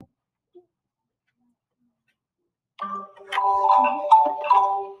You're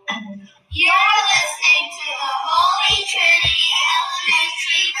listening to the Holy Trinity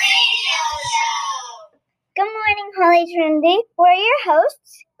Elementary Radio Show. Good morning, Holy Trinity. We're your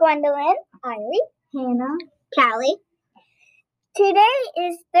hosts, Gwendolyn, Eiley, Hannah, Callie. Today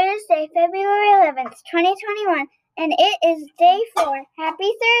is Thursday, February 11th, 2021, and it is day 4.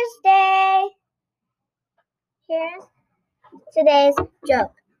 Happy Thursday! Here's today's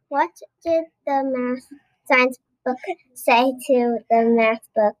joke. What did the math science book say to the math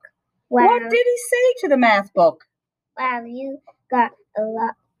book? Wow. What did he say to the math book? Wow, you got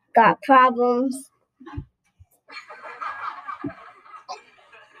problems.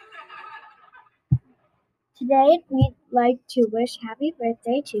 Today, we'd like to wish happy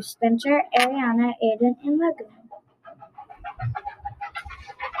birthday to Spencer, Ariana, Aiden, and Logan.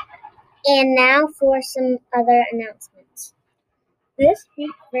 And now for some other announcements. This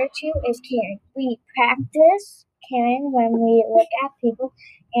week's virtue is caring. We practice caring when we look at people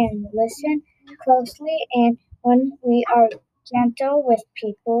and listen closely, and when we are gentle with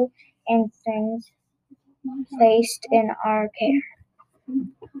people and things placed in our care.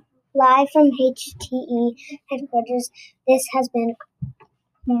 Live from HTE headquarters, this has been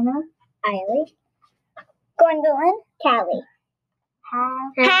Hannah, Eiley, Gwendolyn, Callie.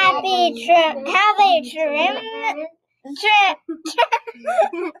 Have a tremendous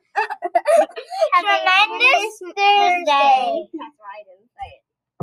Thursday. That's why I didn't say it.